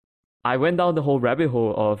I went down the whole rabbit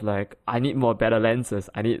hole of like, I need more better lenses,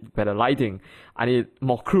 I need better lighting, I need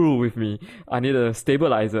more crew with me, I need a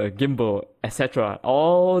stabilizer, gimbal, etc.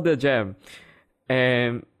 All the jam.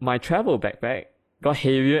 And my travel backpack got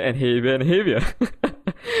heavier and heavier and heavier.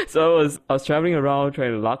 So I was traveling around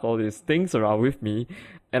trying to lug all these things around with me,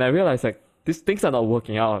 and I realized like these things are not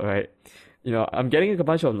working out, right? I'm getting a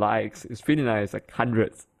bunch of likes. It's really nice, like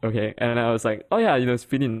hundreds. Okay, and I was like, oh yeah, it's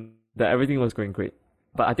feeling that everything was going great.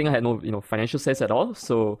 But I think I had no, financial sense at all.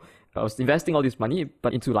 So I was investing all this money,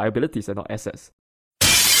 but into liabilities and not assets.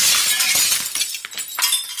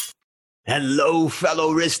 Hello,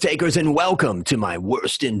 fellow risk takers, and welcome to my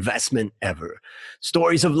worst investment ever.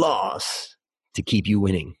 Stories of loss to keep you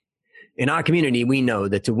winning. In our community, we know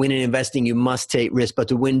that to win in investing, you must take risk, but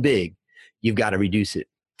to win big, you've got to reduce it.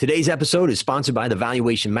 Today's episode is sponsored by the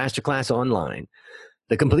Valuation Masterclass Online,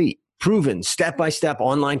 the complete, proven, step-by-step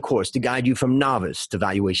online course to guide you from novice to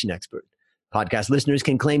valuation expert. Podcast listeners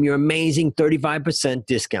can claim your amazing 35%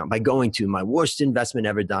 discount by going to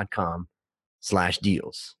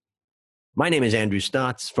myworstinvestmentever.com/deals. My name is Andrew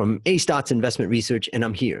Stotz from A Stotz Investment Research, and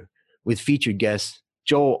I'm here with featured guest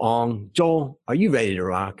Joel Ong. Joel, are you ready to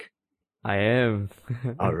rock? I am.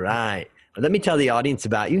 All right. Well, let me tell the audience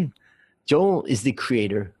about you. Joel is the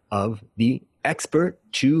creator of the Expert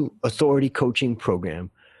to Authority Coaching Program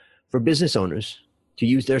for business owners to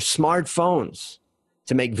use their smartphones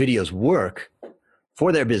to make videos work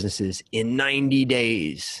for their businesses in 90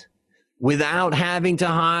 days without having to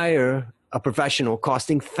hire a professional,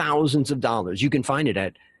 costing thousands of dollars. You can find it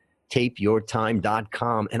at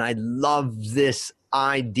tapeyourtime.com. And I love this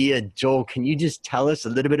idea. Joel, can you just tell us a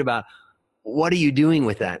little bit about what are you doing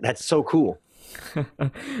with that? That's so cool.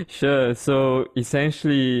 Sure. So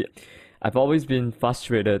essentially, I've always been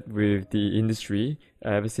frustrated with the industry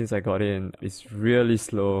ever since I got in. It's really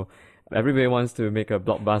slow. Everybody wants to make a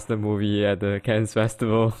blockbuster movie at the Cannes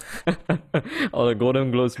Festival or the Golden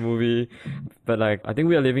Globes movie. But like, I think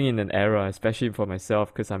we are living in an era, especially for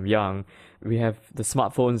myself, because I'm young. We have the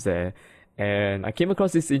smartphones there. And I came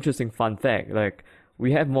across this interesting fun fact. Like,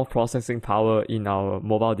 we have more processing power in our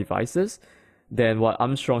mobile devices than what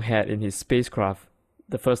Armstrong had in his spacecraft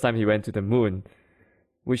the first time he went to the moon,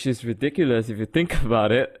 which is ridiculous if you think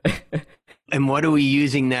about it. And what are we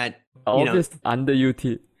using that? All this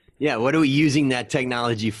underutilized. Yeah, what are we using that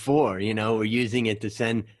technology for? We're using it to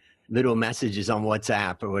send little messages on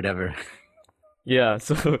WhatsApp or whatever. Yeah,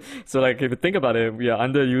 so like if you think about it, we are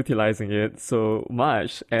underutilizing it so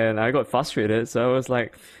much, and I got frustrated. So I was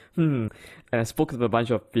like, and I spoke to a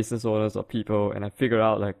bunch of business owners or people, and I figured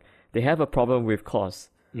out like they have a problem with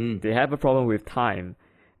cost, they have a problem with time,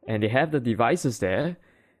 and they have the devices there,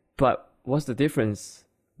 but what's the difference?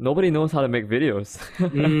 Nobody knows how to make videos.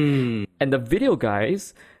 And the video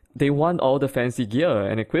guys, they want all the fancy gear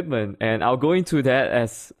and equipment, and I'll go into that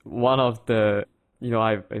as one of the,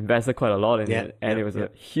 I've invested quite a lot in it, and it was a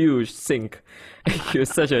huge sink. It was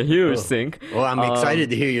such a huge sink. Well, I'm excited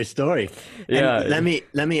to hear your story. Yeah. And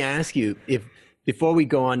let me ask you, if before we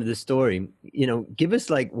go on to the story, give us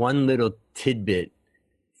like one little tidbit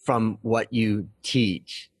from what you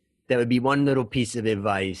teach. That would be one little piece of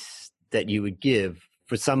advice that you would give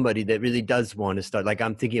for somebody that really does want to start. Like,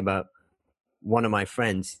 I'm thinking about one of my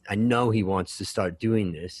friends. I know he wants to start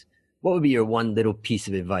doing this. What would be your one little piece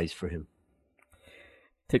of advice for him?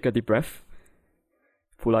 Take a deep breath,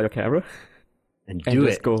 pull out your camera, and do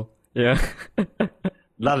just it. Go. Yeah.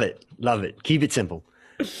 Love it. Love it. Keep it simple.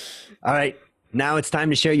 All right. Now it's time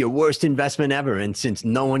to share your worst investment ever. And since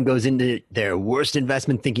no one goes into their worst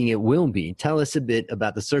investment thinking it will be, tell us a bit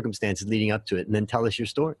about the circumstances leading up to it, and then tell us your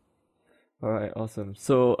story. All right. Awesome.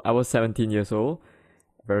 So I was 17 years old,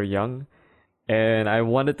 very young, and I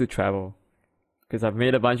wanted to travel because I've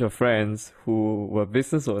made a bunch of friends who were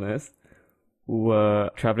business owners who were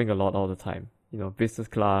traveling a lot all the time, business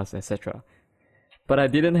class, etc. But I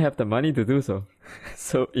didn't have the money to do so.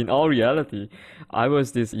 So in all reality, I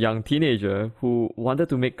was this young teenager who wanted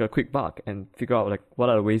to make a quick buck and figure out like what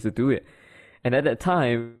are the ways to do it. And at that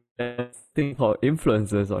time, there's a thing called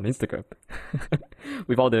influencers on Instagram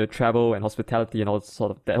with all the travel and hospitality and all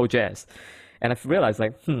sort of that whole jazz. And I realized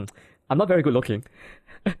like, I'm not very good looking.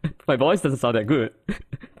 My voice doesn't sound that good.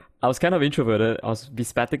 I was kind of introverted. I was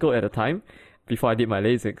bespectacled at the time before I did my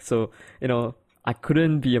LASIK. So, I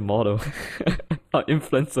couldn't be a model or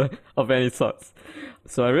influencer of any sorts.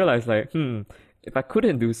 So I realized like, if I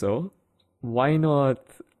couldn't do so, why not?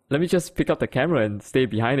 Let me just pick up the camera and stay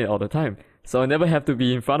behind it all the time. So I never have to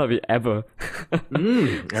be in front of it ever.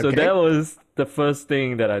 Okay. So that was the first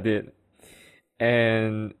thing that I did.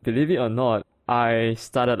 And believe it or not, I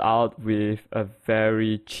started out with a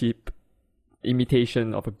very cheap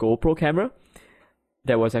imitation of a GoPro camera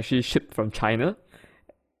that was actually shipped from China.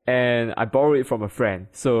 And I borrowed it from a friend.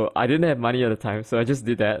 So I didn't have money at the time, so I just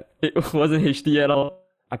did that. It wasn't HD at all.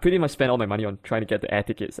 I pretty much spent all my money on trying to get the air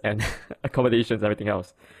tickets and accommodations, everything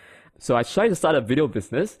else. So I tried to start a video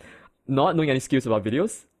business, not knowing any skills about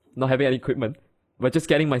videos, not having any equipment, but just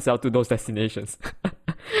getting myself to those destinations.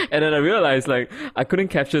 And then I realized like I couldn't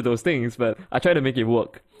capture those things, but I tried to make it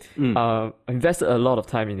work. I invested a lot of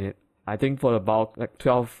time in it. I think for about like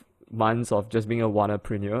 12 months of just being a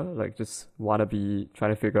wannapreneur, like just wannabe,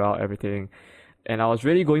 trying to figure out everything. And I was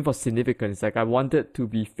really going for significance. Like I wanted to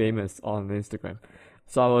be famous on Instagram.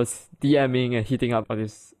 So I was DMing and hitting up all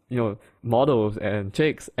these, models and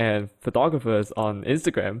chicks and photographers on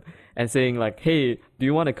Instagram and saying like, hey, do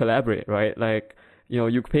you want to collaborate, right? Like,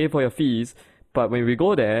 you pay for your fees, but when we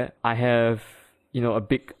go there, I have, a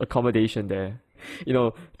big accommodation there.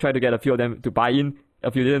 Try to get a few of them to buy in,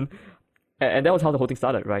 a few didn't. And that was how the whole thing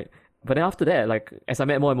started, right? But then after that, like, as I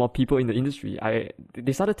met more and more people in the industry,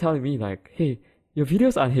 they started telling me like, hey, your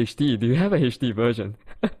videos aren't HD. Do you have a HD version?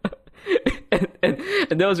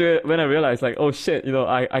 and that was when I realized like, oh shit,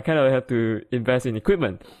 I kind of have to invest in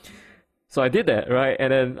equipment. So I did that, right?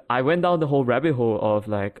 And then I went down the whole rabbit hole of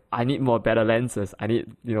like, I need better lenses. I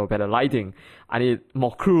need, better lighting. I need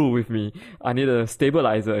more crew with me. I need a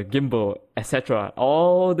stabilizer, gimbal, etc.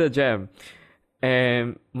 All the jam.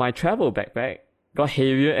 And my travel backpack got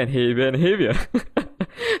heavier and heavier and heavier.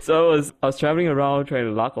 So I was traveling around trying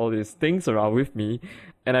to lug all these things around with me.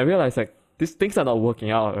 And I realized like, these things are not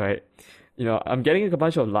working out, right? I'm getting a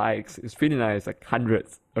bunch of likes. It's pretty nice, like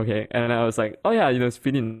hundreds. Okay. And I was like, oh yeah, it's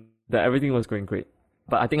feeling that everything was going great.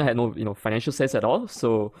 But I think I had no, financial sense at all.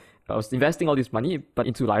 So I was investing all this money, but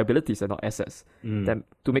into liabilities and not assets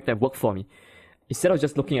to make them work for me. Instead of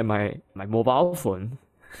just looking at my mobile phone,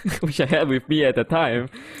 which I had with me at the time,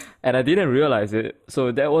 and I didn't realize it.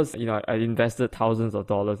 So that was, I invested thousands of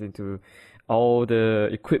dollars into all the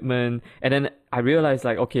equipment, and then I realized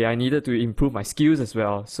like, okay, I needed to improve my skills as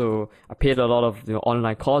well. So I paid a lot of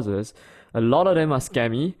online courses. A lot of them are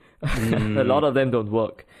scammy. A lot of them don't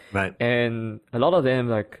work. Right. And a lot of them,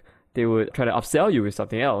 like, they would try to upsell you with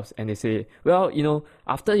something else, and they say, well,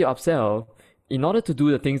 after you upsell, in order to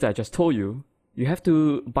do the things that I just told you, you have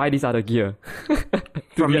to buy this other gear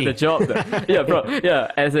to get the job done.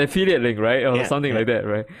 Yeah, as an affiliate link, right? Or something like that,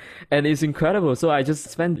 right? And it's incredible. So I just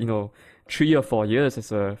spent, 3 or 4 years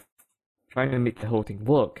trying to make the whole thing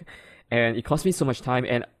work. And it cost me so much time.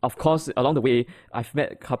 And of course, along the way, I've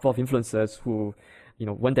met a couple of influencers who,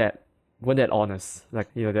 weren't that honest. Like,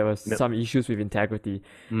 there was some issues with integrity.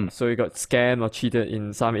 So you got scammed or cheated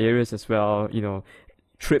in some areas as well.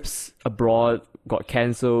 Trips abroad got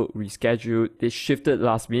cancelled, rescheduled. They shifted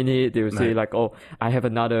last minute. They would say like, oh, I have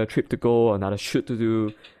another trip to go, another shoot to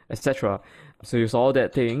do, etc. So you saw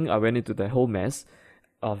that thing. I went into the whole mess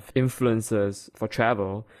of influencers for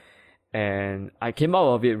travel. And I came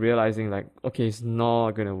out of it realizing like, okay, it's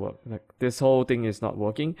not going to work. Like this whole thing is not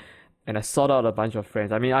working. And I sought out a bunch of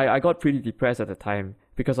friends. I mean, I got pretty depressed at the time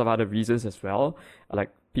because of other reasons as well.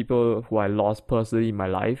 Like people who I lost personally in my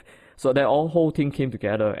life. So that whole thing came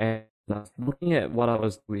together, and I was looking at what I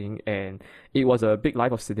was doing, and it was a big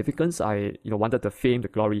life of significance. I, wanted the fame, the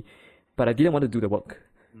glory, but I didn't want to do the work.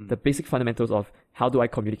 The basic fundamentals of how do I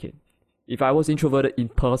communicate. If I was introverted in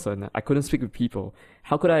person, I couldn't speak with people.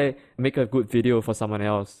 How could I make a good video for someone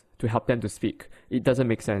else to help them to speak? It doesn't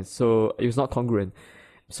make sense. So it was not congruent.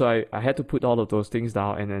 So I had to put all of those things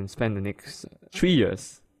down and then spend the next 3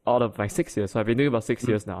 years out of my 6 years. So I've been doing about 6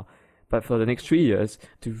 years now. But for the next 3 years,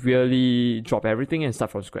 to really drop everything and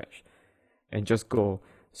start from scratch and just go.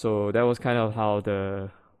 So that was kind of how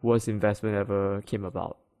the worst investment ever came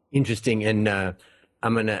about. Interesting. And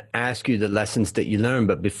I'm going to ask you the lessons that you learned.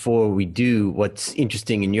 But before we do, what's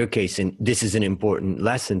interesting in your case, and this is an important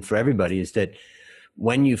lesson for everybody, is that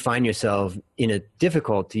when you find yourself in a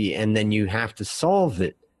difficulty and then you have to solve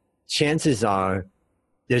it, chances are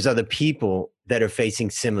there's other people that are facing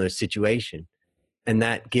similar situation. And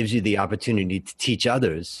that gives you the opportunity to teach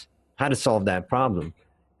others how to solve that problem.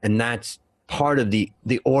 And that's part of the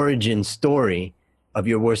origin story of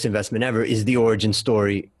your worst investment ever, is the origin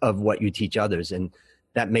story of what you teach others. And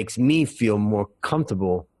that makes me feel more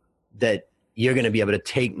comfortable that you're going to be able to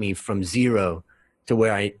take me from zero to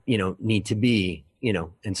where I, need to be,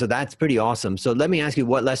 and so that's pretty awesome. So let me ask you,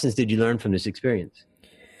 what lessons did you learn from this experience?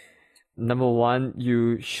 Number one,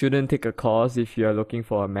 you shouldn't take a course if you're looking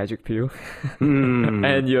for a magic pill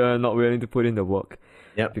and you're not willing to put in the work.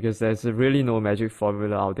 Yep. Because there's really no magic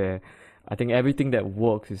formula out there. I think everything that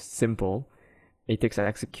works is simple. It takes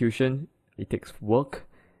execution, it takes work,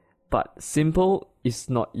 but simple is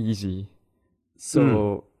not easy.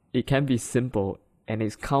 So it can be simple and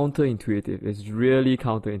it's counterintuitive. It's really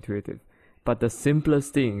counterintuitive. But the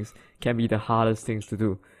simplest things can be the hardest things to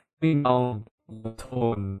do. Putting down the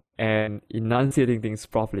tone and enunciating things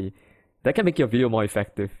properly, that can make your video more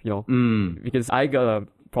effective, because I got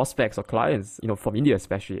prospects or clients, from India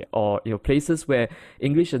especially, or, places where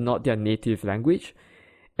English is not their native language.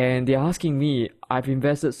 And they're asking me, I've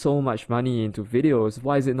invested so much money into videos,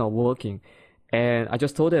 why is it not working? And I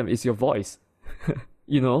just told them, it's your voice.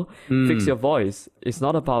 Fix your voice. It's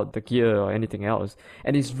not about the gear or anything else.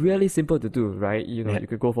 And it's really simple to do, right? You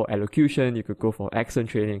could go for elocution, you could go for accent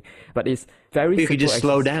training, but it's very simple. You could just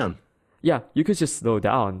slow down. Yeah, you could just slow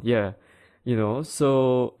down. Yeah.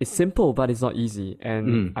 So it's simple, but it's not easy.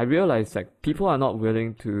 And I realized people are not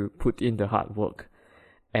willing to put in the hard work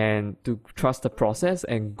and to trust the process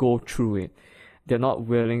and go through it. They're not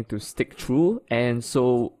willing to stick through. And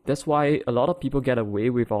so that's why a lot of people get away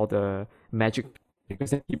with all the magic,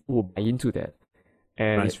 because people will buy into that.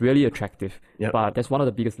 And it's really attractive. Yep. But that's one of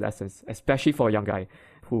the biggest lessons, especially for a young guy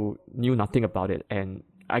who knew nothing about it. And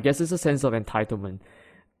I guess it's a sense of entitlement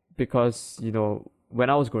because, when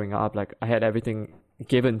I was growing up, I had everything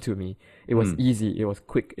given to me. It was easy, it was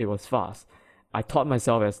quick, it was fast. I taught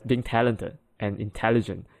myself as being talented and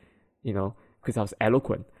intelligent, because I was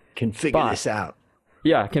eloquent. Can figure this out.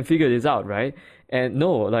 Yeah, can figure this out, right? And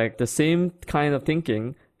no, the same kind of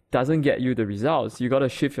thinking doesn't get you the results. You got to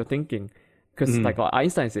shift your thinking. Because like what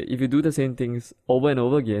Einstein said, if you do the same things over and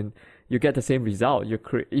over again, you get the same result. You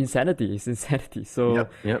create insanity. It's insanity. So,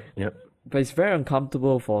 Yep. But it's very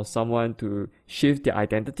uncomfortable for someone to shift their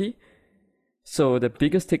identity. So the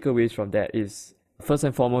biggest takeaways from that is, first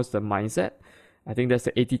and foremost, the mindset. I think that's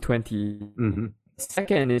the 80-20.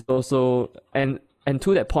 Second is also, and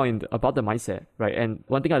to that point about the mindset, right? And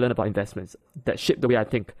one thing I learned about investments that shaped the way I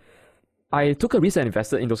think. I took a risk and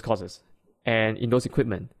invested in those courses and in those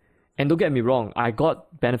equipment. And don't get me wrong, I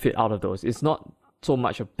got benefit out of those. It's not so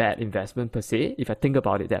much a bad investment per se, if I think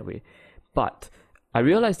about it that way. But I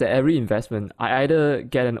realized that every investment, I either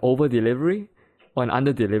get an over delivery or an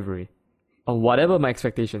under delivery on whatever my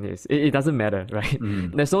expectation is. It doesn't matter, right?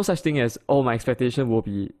 There's no such thing as, my expectation will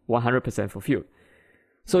be 100% fulfilled.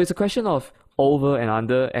 So it's a question of over and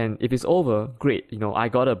under. And if it's over, great. I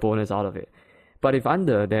got a bonus out of it. But if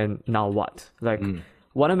under, then now what?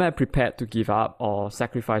 What am I prepared to give up or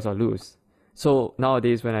sacrifice or lose? So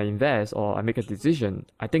nowadays, when I invest or I make a decision,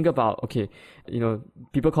 I think about, okay,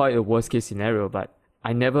 people call it a worst case scenario, but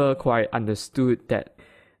I never quite understood that.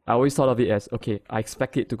 I always thought of it as, okay, I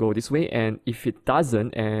expect it to go this way. And if it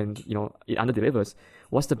doesn't and, it under delivers,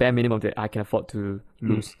 what's the bare minimum that I can afford to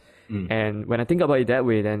lose? And when I think about it that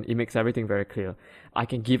way, then it makes everything very clear. I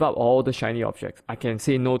can give up all the shiny objects. I can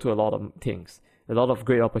say no to a lot of things, a lot of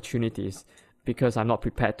great opportunities, because I'm not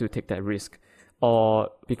prepared to take that risk, or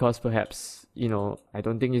because perhaps, I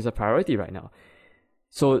don't think it's a priority right now.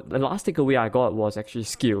 So the last takeaway I got was actually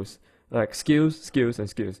skills,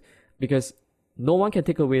 skills, because no one can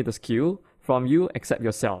take away the skill from you except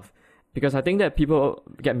yourself. Because I think that people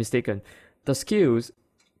get mistaken. The skills,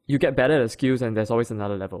 you get better at the skills and there's always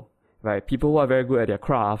another level, right? People who are very good at their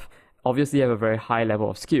craft obviously have a very high level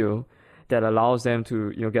of skill that allows them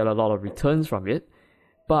to, get a lot of returns from it.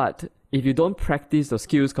 But if you don't practice the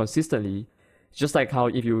skills consistently, just like how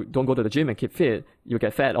if you don't go to the gym and keep fit, you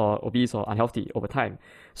get fat or obese or unhealthy over time.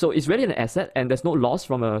 So it's really an asset and there's no loss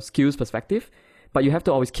from a skills perspective, but you have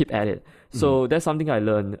to always keep at it. So that's something I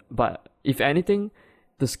learned. But if anything,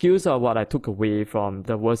 the skills are what I took away from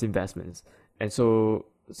the worst investments. And so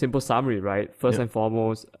simple summary, right? First and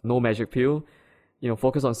foremost, no magic pill,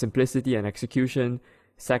 focus on simplicity and execution.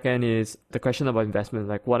 Second is the question about investment,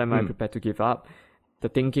 like what am I prepared to give up? The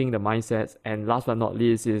thinking, the mindsets, and last but not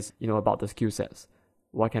least is, about the skill sets.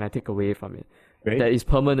 What can I take away from it? Great. That is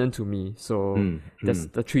permanent to me. So that's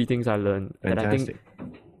the three things I learned. Fantastic. That I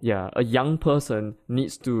think, a young person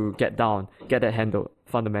needs to get that handled,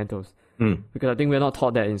 fundamentals. Because I think we're not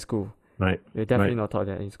taught that in school. Right. We're definitely not taught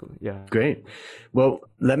that in school. Yeah. Great. Well,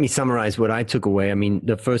 let me summarize what I took away. I mean,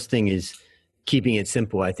 the first thing is keeping it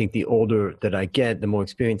simple. I think the older that I get, the more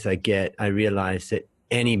experience I get, I realize that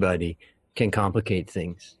anybody can complicate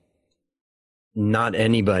things. Not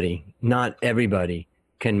everybody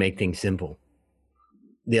can make things simple.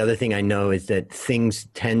 The other thing I know is that things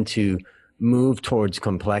tend to move towards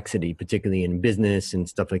complexity, particularly in business and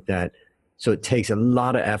stuff like that. So it takes a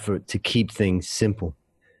lot of effort to keep things simple.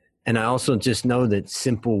 And I also just know that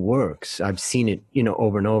simple works. I've seen it,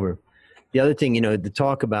 over and over. The other thing, the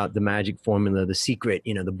talk about the magic formula, the secret,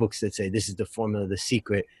 the books that say this is the formula, the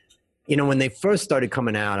secret. When they first started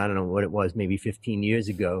coming out, I don't know what it was, maybe 15 years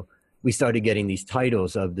ago, we started getting these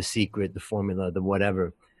titles of the secret, the formula, the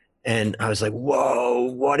whatever. And I was like,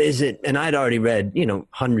 whoa, what is it? And I'd already read,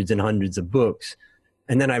 hundreds and hundreds of books.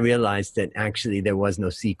 And then I realized that actually there was no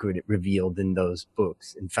secret revealed in those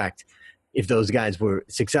books. In fact, if those guys were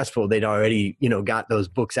successful, they'd already, got those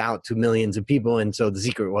books out to millions of people. And so the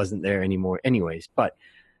secret wasn't there anymore anyways. But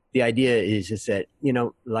the idea is that,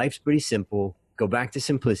 life's pretty simple. Go back to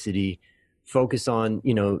simplicity, focus on,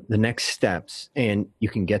 the next steps, and you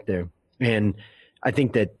can get there. And I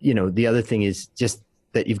think that, the other thing is just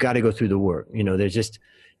that you've got to go through the work. There's just,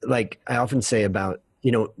 like I often say about,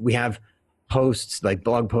 we have posts, like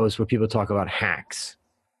blog posts, where people talk about hacks,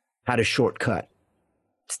 how to shortcut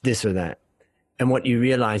this or that. And what you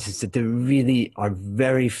realize is that there really are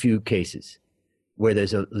very few cases where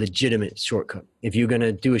there's a legitimate shortcut. If you're going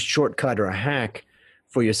to do a shortcut or a hack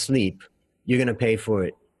for your sleep, you're going to pay for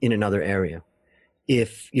it in another area.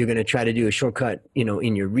 If you're going to try to do a shortcut,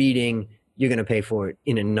 in your reading, you're going to pay for it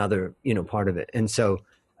in another, part of it. And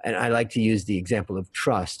I like to use the example of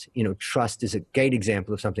trust. Trust is a great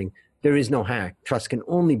example of something. There is no hack. Trust can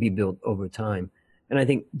only be built over time. And I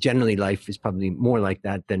think generally life is probably more like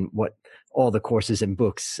that than what all the courses and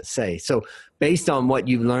books say. So based on what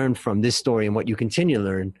you've learned from this story and what you continue to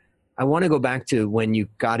learn, I want to go back to when you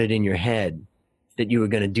got it in your head that you were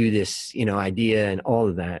going to do this, idea and all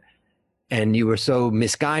of that. And you were so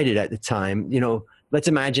misguided at the time. Let's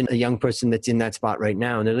imagine a young person that's in that spot right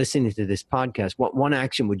now and they're listening to this podcast. What one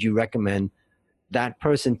action would you recommend that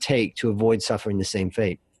person take to avoid suffering the same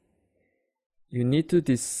fate? You need to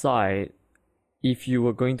decide if you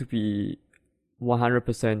were going to be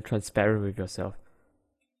 100% transparent with yourself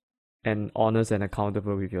and honest and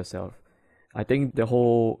accountable with yourself. I think the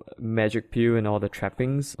whole magic pill and all the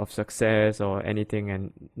trappings of success or anything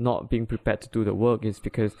and not being prepared to do the work is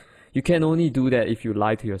because you can only do that if you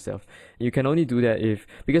lie to yourself. You can only do that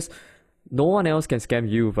because no one else can scam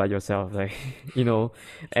you but yourself,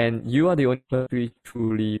 and you are the only person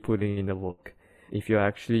truly putting in the work if you're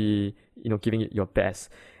actually, giving it your best.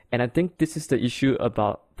 And I think this is the issue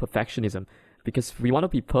about perfectionism, because we want to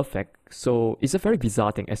be perfect. So it's a very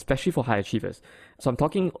bizarre thing, especially for high achievers. So I'm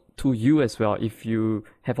talking to you as well if you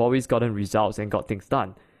have always gotten results and got things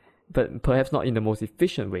done, but perhaps not in the most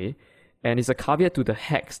efficient way. And it's a caveat to the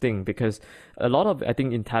hacks thing, because a lot of, I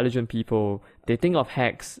think, intelligent people, they think of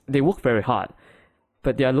hacks, they work very hard,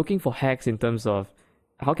 but they are looking for hacks in terms of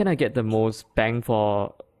how can I get the most bang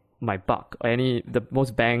for my buck, or the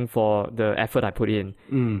most bang for the effort I put in.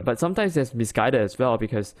 But sometimes that's misguided as well,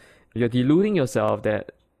 because you're deluding yourself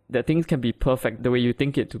that things can be perfect the way you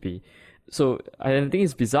think it to be. So I think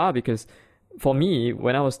it's bizarre, because for me,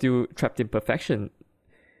 when I was still trapped in perfection,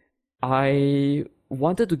 I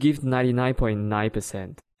wanted to give 99.9%.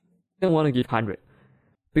 I didn't want to give 100,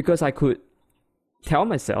 because I could tell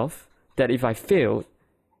myself that if I failed,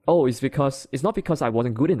 it's not because I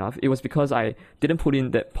wasn't good enough. It was because I didn't put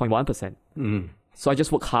in that 0.1%. So I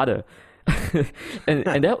just worked harder. and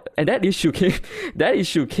that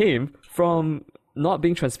issue came from not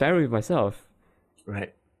being transparent with myself.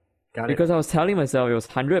 Right. Got it. Because I was telling myself it was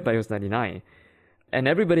 100, but it was 99. And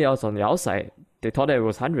everybody else on the outside, they thought that it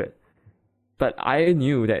was 100. But I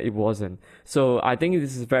knew that it wasn't. So I think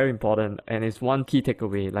this is very important, and it's one key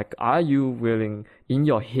takeaway. Like, are you willing in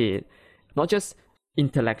your head, not just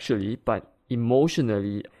intellectually, but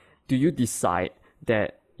emotionally, do you decide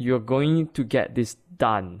that you're going to get this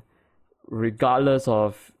done regardless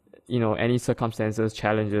of, any circumstances,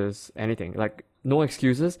 challenges, anything? Like, no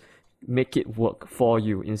excuses, make it work for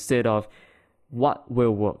you instead of what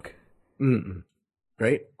will work.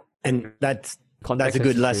 Great. And that's a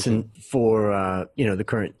good lesson for, the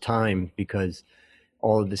current time, because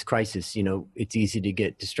all of this crisis, it's easy to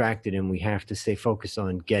get distracted, and we have to stay focused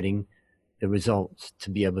on getting the results to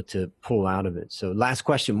be able to pull out of it. So last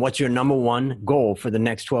question, what's your number one goal for the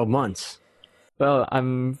next 12 months? Well,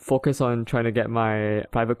 I'm focused on trying to get my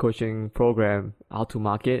private coaching program out to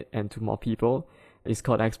market and to more people. It's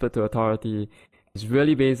called Expert to Authority. It's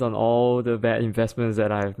really based on all the bad investments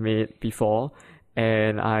that I've made before.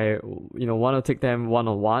 And I, want to take them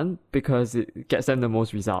one-on-one because it gets them the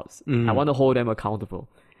most results. I want to hold them accountable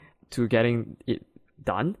to getting it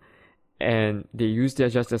done. And they use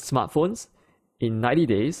just their smartphones in 90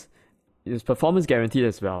 days. It's performance guaranteed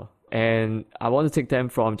as well. And I want to take them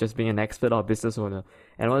from just being an expert or a business owner,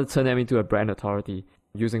 and I want to turn them into a brand authority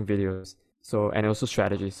using videos. And also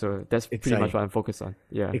strategy. So that's pretty much what I'm focused on.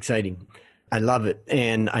 Yeah. Exciting. I love it.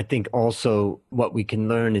 And I think also what we can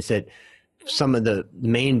learn is that some of the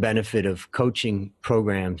main benefit of coaching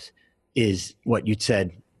programs is what you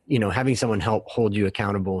said, having someone help hold you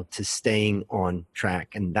accountable to staying on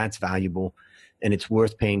track. And that's valuable. and it's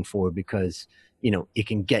worth paying for because, it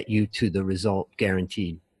can get you to the result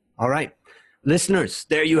guaranteed. All right. Listeners,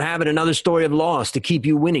 there you have it. Another story of loss to keep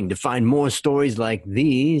you winning. To find more stories like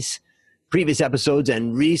these, previous episodes,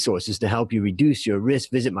 and resources to help you reduce your risk,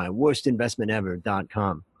 visit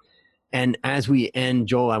myworstinvestmentever.com. And as we end,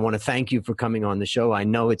 Joel, I want to thank you for coming on the show. I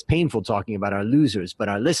know it's painful talking about our losers, but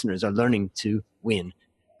our listeners are learning to win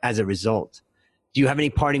as a result. Do you have any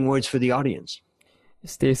parting words for the audience?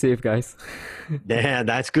 Stay safe, guys. Yeah,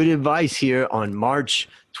 that's good advice here on March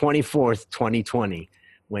 24th, 2020,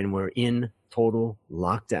 when we're in total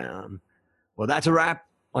lockdown. Well, that's a wrap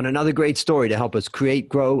on another great story to help us create,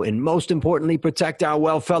 grow, and most importantly, protect our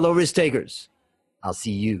wealth, fellow risk takers. I'll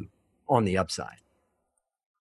see you on the upside.